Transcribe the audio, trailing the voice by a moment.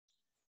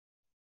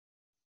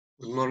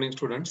Good morning,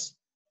 students.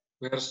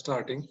 We are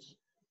starting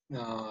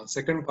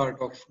second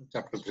part of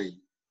chapter 3,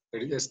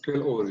 that is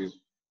SQL overview.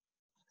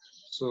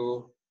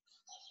 So,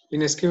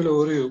 in SQL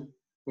overview,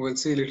 we will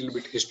see a little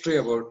bit history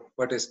about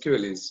what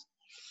SQL is.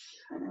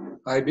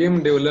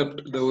 IBM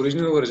developed the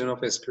original version of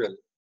SQL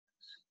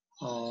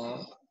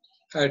uh,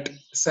 at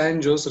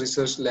San Jose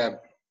Research Lab.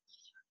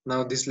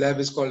 Now, this lab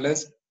is called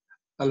as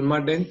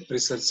Almaden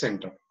Research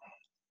Center.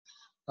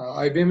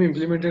 IBM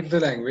implemented the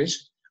language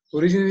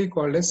originally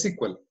called as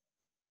SQL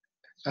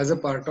as a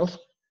part of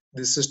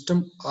the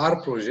System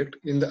R project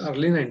in the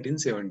early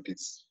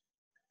 1970s.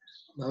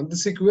 Now the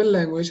SQL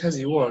language has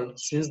evolved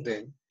since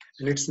then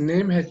and its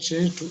name has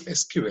changed to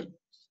SQL.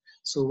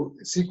 So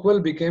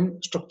SQL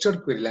became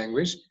structured query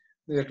language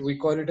that we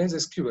call it as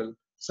SQL.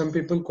 Some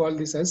people call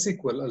this as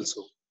SQL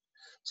also.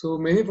 So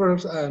many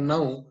products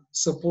now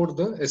support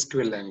the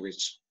SQL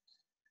language.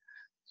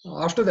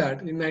 After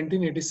that, in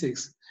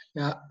 1986,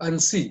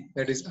 ANSI,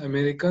 that is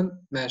American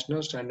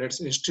National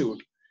Standards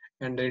Institute,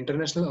 and the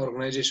International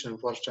Organization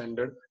for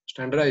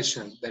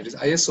Standardization, that is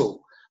ISO,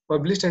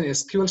 published an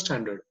SQL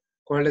standard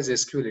called as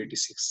SQL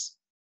 86.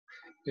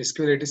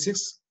 SQL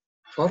 86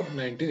 for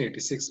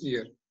 1986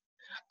 year.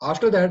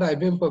 After that,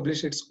 IBM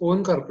published its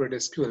own corporate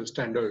SQL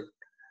standard,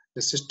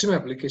 the System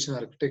Application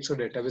Architecture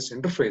Database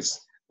Interface,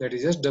 that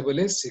is SaaS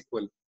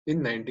SQL, in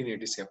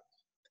 1987.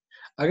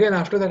 Again,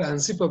 after that,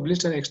 ANSI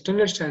published an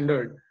extended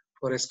standard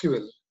for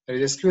SQL, that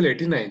is SQL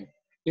 89,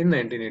 in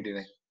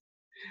 1989.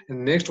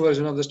 And the next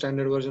version of the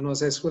standard version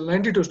was SQL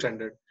 92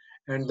 standard,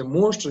 and the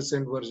most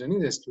recent version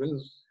is SQL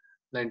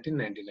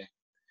 1999.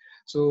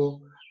 So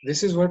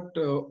this is what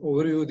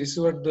overview. This is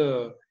what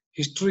the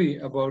history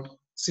about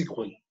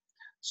SQL.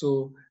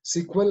 So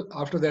SQL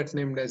after that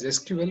named as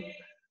SQL.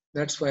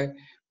 That's why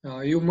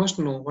you must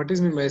know what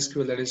is meant by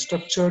SQL. That is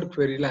structured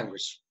query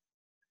language.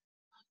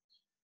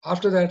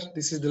 After that,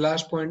 this is the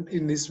last point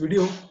in this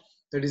video.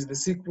 That is the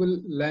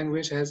SQL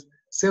language has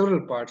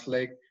several parts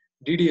like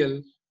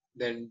DDL,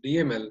 then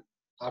DML.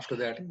 After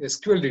that,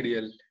 SQL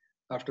DDL.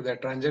 After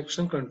that,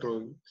 transaction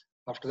control.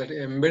 After that,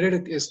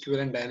 embedded SQL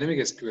and dynamic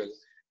SQL.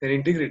 Then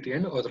integrity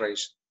and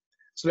authorization.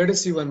 So let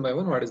us see one by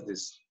one what is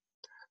this.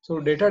 So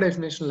data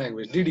definition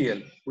language,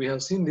 DDL. We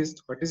have seen this,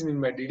 what is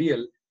meant by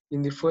DDL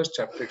in the first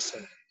chapter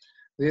itself.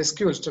 The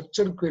SQL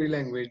structured query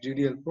language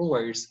DDL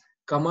provides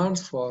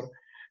commands for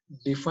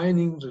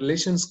defining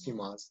relation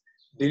schemas,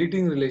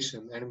 deleting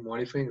relation and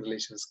modifying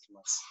relation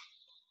schemas.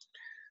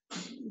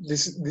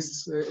 This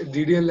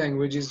DDL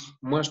language is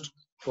must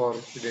for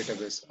the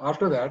database.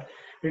 After that,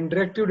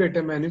 interactive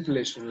data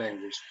manipulation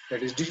language,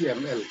 that is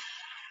DML.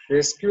 The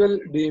SQL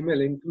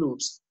DML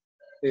includes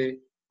a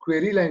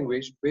query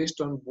language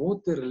based on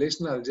both the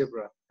relational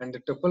algebra and the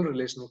tuple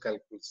relational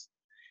calculus.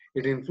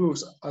 It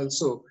includes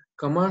also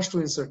commands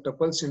to insert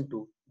tuples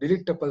into,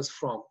 delete tuples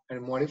from,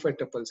 and modify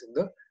tuples in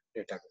the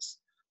database.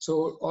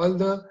 So all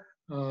the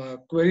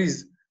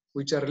queries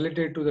which are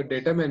related to the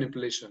data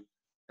manipulation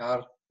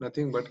are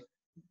nothing but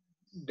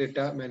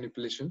data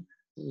manipulation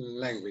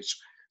language.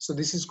 So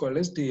this is called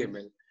as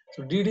DML.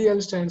 So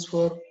DDL stands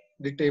for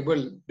the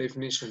table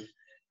definition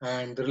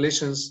and the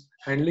relations,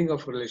 handling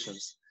of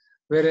relations,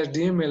 whereas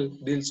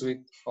DML deals with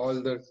all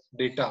the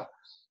data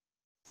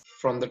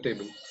from the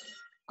table.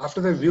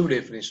 After the view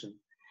definition,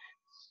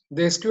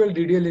 the SQL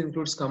DDL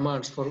includes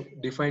commands for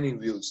defining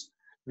views.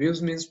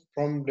 Views means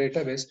from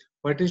database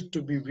what is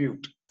to be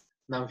viewed.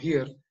 Now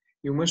here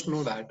you must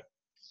know that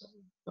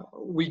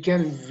we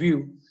can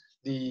view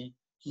the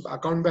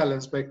account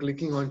balance by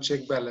clicking on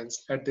check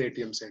balance at the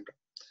ATM center.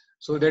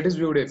 So that is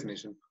view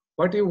definition.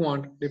 What you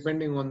want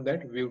depending on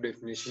that view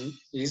definition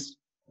is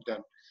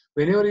done.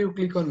 Whenever you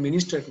click on mini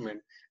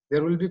statement,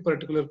 there will be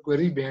particular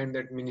query behind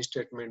that mini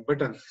statement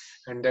button,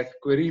 and that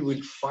query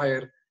will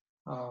fire.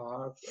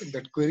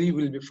 That query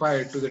will be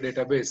fired to the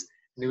database,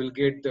 and you will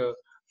get the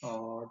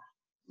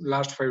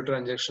last 5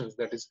 transactions.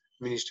 That is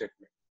mini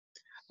statement.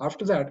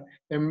 After that,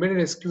 embedded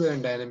SQL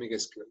and dynamic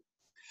SQL.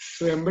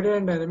 So embedded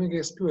and dynamic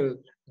SQL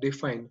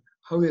define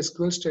how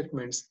SQL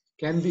statements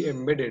can be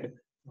embedded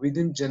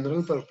within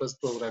general purpose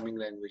programming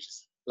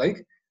languages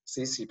like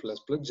C, C++,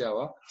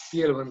 Java,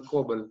 PL1,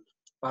 COBOL,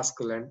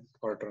 Pascal, and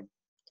Fortran.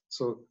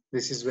 So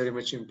this is very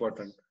much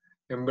important.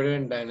 Embedded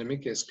and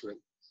dynamic SQL.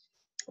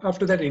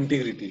 After that,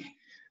 integrity.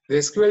 The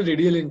SQL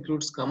DDL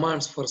includes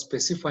commands for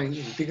specifying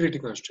integrity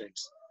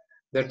constraints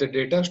that the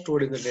data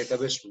stored in the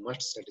database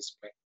must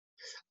satisfy.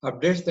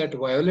 Updates that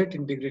violate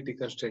integrity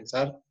constraints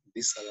are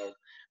disallowed.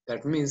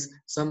 That means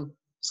some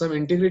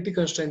integrity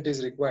constraint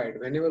is required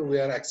whenever we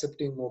are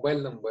accepting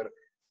mobile number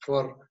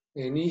for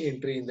any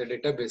entry in the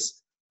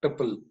database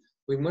tuple.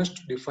 We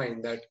must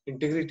define that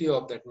integrity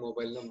of that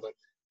mobile number.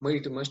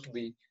 It must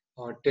be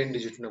a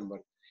 10-digit number.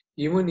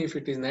 Even if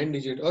it is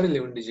 9-digit or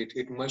 11-digit,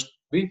 it must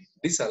be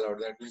disallowed.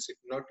 That means it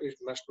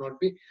must not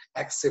be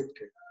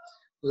accepted.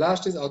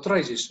 Last is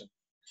authorization.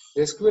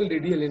 SQL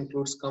DDL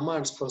includes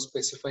commands for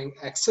specifying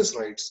access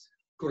rights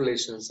to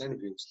relations and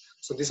views.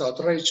 So this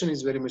authorization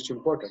is very much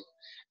important.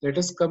 Let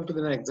us come to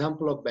the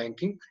example of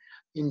banking.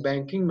 In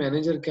banking,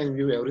 manager can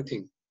view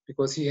everything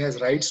because he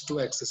has rights to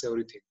access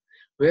everything.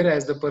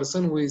 whereas the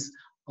person who is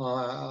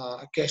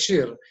a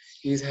cashier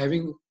is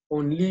having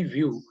only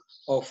view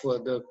of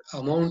the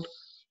amount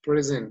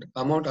present,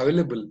 amount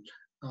available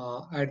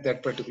at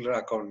that particular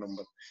account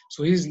number.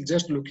 So he's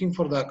just looking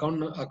for the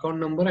account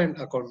number and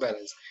account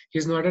balance.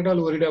 He's not at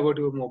all worried about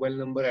your mobile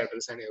number,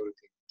 address, and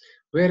everything.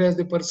 Whereas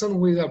the person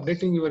who is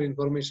updating your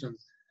information,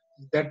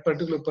 that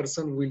particular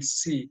person will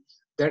see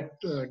that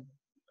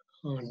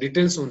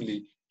details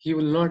only. He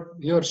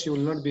or she will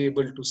not be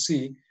able to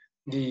see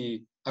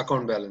the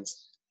account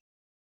balance.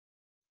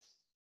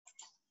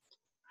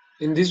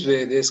 In this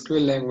way, the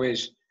SQL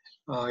language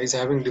is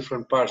having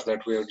different parts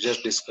that we have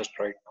just discussed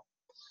right now.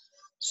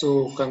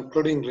 So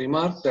concluding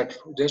remark that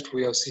just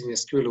we have seen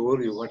SQL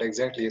overview, what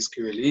exactly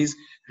SQL is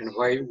and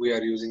why we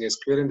are using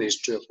SQL and the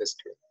history of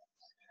SQL.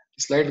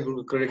 Slight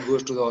credit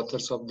goes to the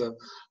authors of the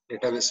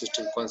Database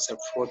System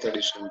Concept 4th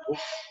edition book.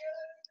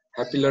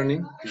 Happy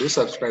learning. Do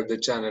subscribe the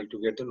channel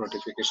to get the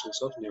notifications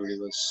of new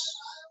videos.